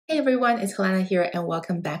Hey everyone, it's Helena here and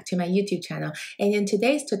welcome back to my YouTube channel. And in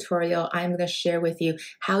today's tutorial, I'm going to share with you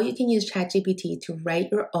how you can use ChatGPT to write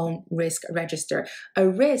your own risk register. A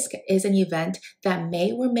risk is an event that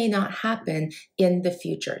may or may not happen in the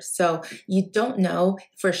future. So you don't know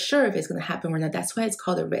for sure if it's going to happen or not. That's why it's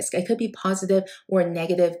called a risk. It could be positive or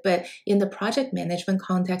negative, but in the project management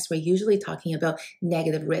context, we're usually talking about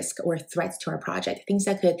negative risk or threats to our project, things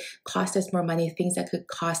that could cost us more money, things that could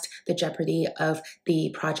cost the jeopardy of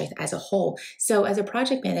the project as a whole. So as a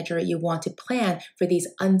project manager, you want to plan for these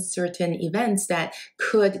uncertain events that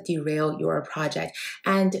could derail your project.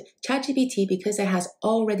 And ChatGPT, because it has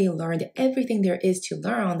already learned everything there is to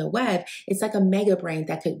learn on the web, it's like a mega brain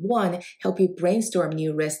that could, one, help you brainstorm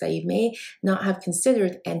new risks that you may not have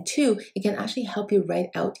considered, and two, it can actually help you write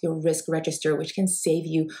out your risk register, which can save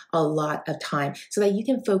you a lot of time so that you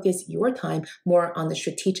can focus your time more on the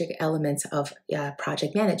strategic elements of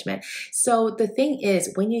project management. So the thing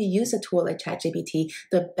is, when you use a tool like ChatGPT,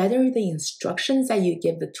 the better the instructions that you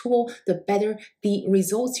give the tool, the better the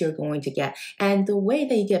results you're going to get. And the way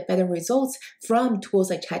that you get better results from tools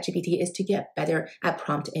like ChatGPT is to get better at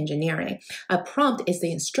prompt engineering. A prompt is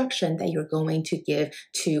the instruction that you're going to give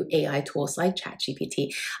to AI tools like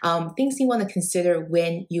ChatGPT. Things you want to consider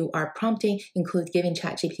when you are prompting include giving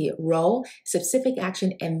ChatGPT a role, specific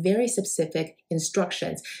action, and very specific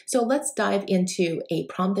instructions. So let's dive into a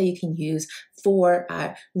prompt that you can use for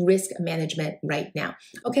risk management right now.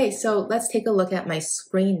 Okay, so let's take a look at my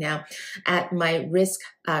screen now at my risk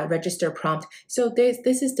register prompt. So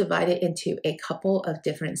this is divided into a couple of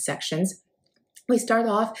different sections. We start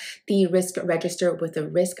off the risk register with the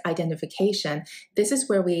risk identification. This is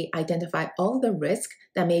where we identify all the risk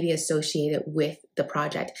that may be associated with the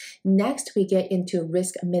project. Next, we get into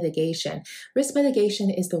risk mitigation. Risk mitigation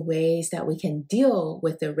is the ways that we can deal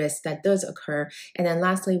with the risk that does occur. And then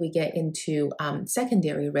lastly, we get into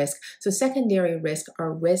secondary risk. So secondary risk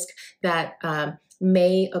are risks that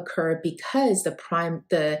may occur because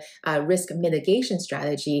the risk mitigation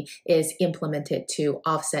strategy is implemented to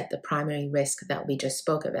offset the primary risk that we just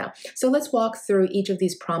spoke about. So let's walk through each of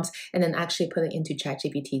these prompts and then actually put it into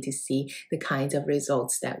ChatGPT to see the kinds of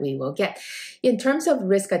results that we will get. In terms of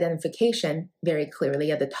risk identification, very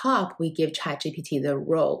clearly at the top, we give ChatGPT the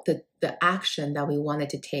role, the action that we wanted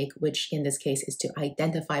to take, which in this case is to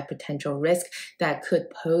identify potential risk that could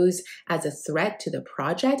pose as a threat to the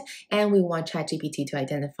project. And we want ChatGPT to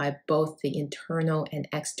identify both the internal and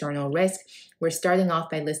external risk. We're starting off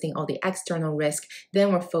by listing all the external risk,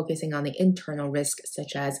 then we're focusing on the internal risk,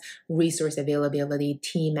 such as resource availability,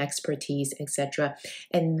 team expertise, etc.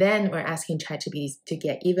 And then we're asking ChatGPT to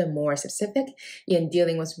get even more specific in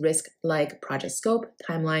dealing with risk like project scope,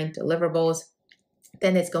 timeline, deliverables.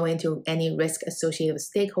 Then it's going to any risk associated with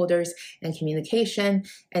stakeholders and communication.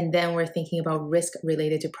 And then we're thinking about risk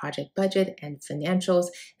related to project budget and financials.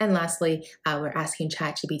 And lastly, we're asking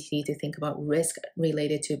ChatGPT to think about risk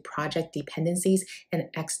related to project dependencies and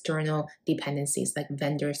external dependencies like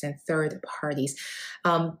vendors and third parties.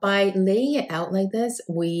 By laying it out like this,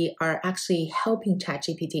 we are actually helping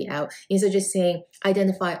ChatGPT out. Instead of just saying,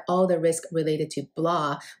 identify all the risk related to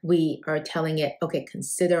blah, we are telling it, okay,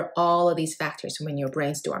 consider all of these factors when you're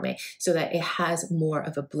brainstorming so that it has more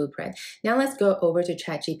of a blueprint. Now let's go over to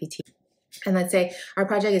ChatGPT. And let's say our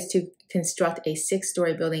project is to construct a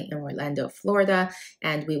 6-story building in Orlando, Florida,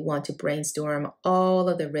 and we want to brainstorm all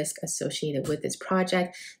of the risk associated with this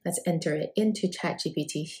project. Let's enter it into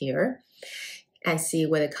ChatGPT here and see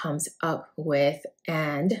what it comes up with.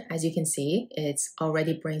 And as you can see, it's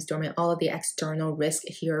already brainstorming all of the external risk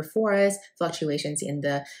here for us: fluctuations in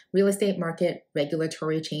the real estate market,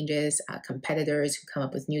 regulatory changes, competitors who come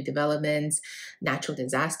up with new developments, natural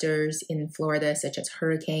disasters in Florida, such as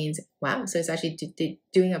hurricanes. Wow, so it's actually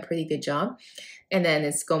doing a pretty good job. And then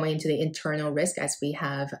it's going into the internal risk as we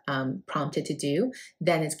have prompted to do.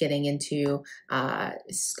 Then it's getting into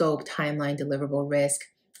scope, timeline, deliverable risk,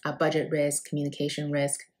 budget risk, communication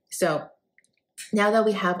risk. So now that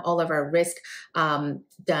we have all of our risk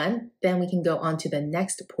done, then we can go on to the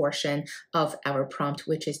next portion of our prompt,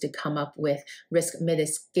 which is to come up with risk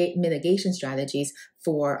mitigation strategies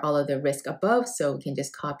for all of the risk above. So we can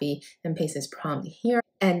just copy and paste this prompt here.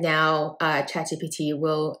 And now ChatGPT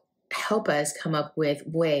will help us come up with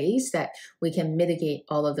ways that we can mitigate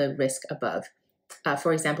all of the risk above.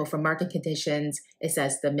 For example, for market conditions, it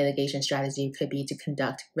says the mitigation strategy could be to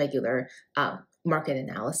conduct regular market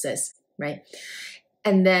analysis, right?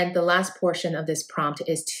 And then the last portion of this prompt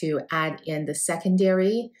is to add in the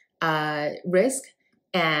secondary risk.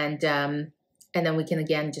 And then we can,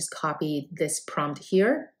 again, just copy this prompt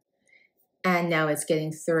here. And now it's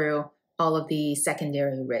getting through all of the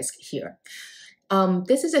secondary risk here.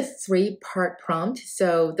 This is a 3-part prompt.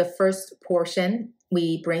 So the first portion,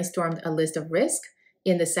 we brainstormed a list of risk.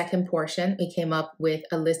 In the second portion, we came up with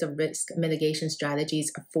a list of risk mitigation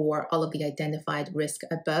strategies for all of the identified risk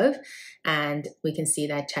above. And we can see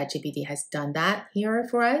that ChatGPT has done that here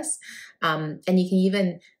for us. And you can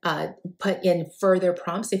even put in further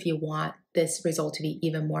prompts if you want this result to be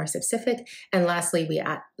even more specific. And lastly,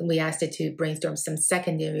 we asked it to brainstorm some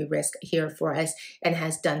secondary risk here for us, and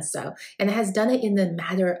has done so. And it has done it in the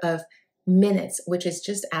matter of minutes, which is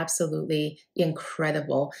just absolutely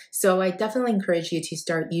incredible. So I definitely encourage you to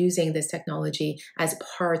start using this technology as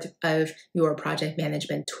part of your project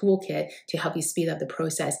management toolkit to help you speed up the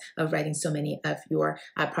process of writing so many of your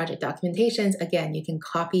project documentations. Again, you can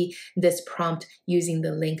copy this prompt using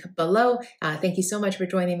the link below. Thank you so much for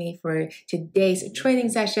joining me for today's training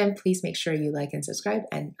session. Please make sure you like and subscribe,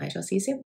 and I shall see you soon.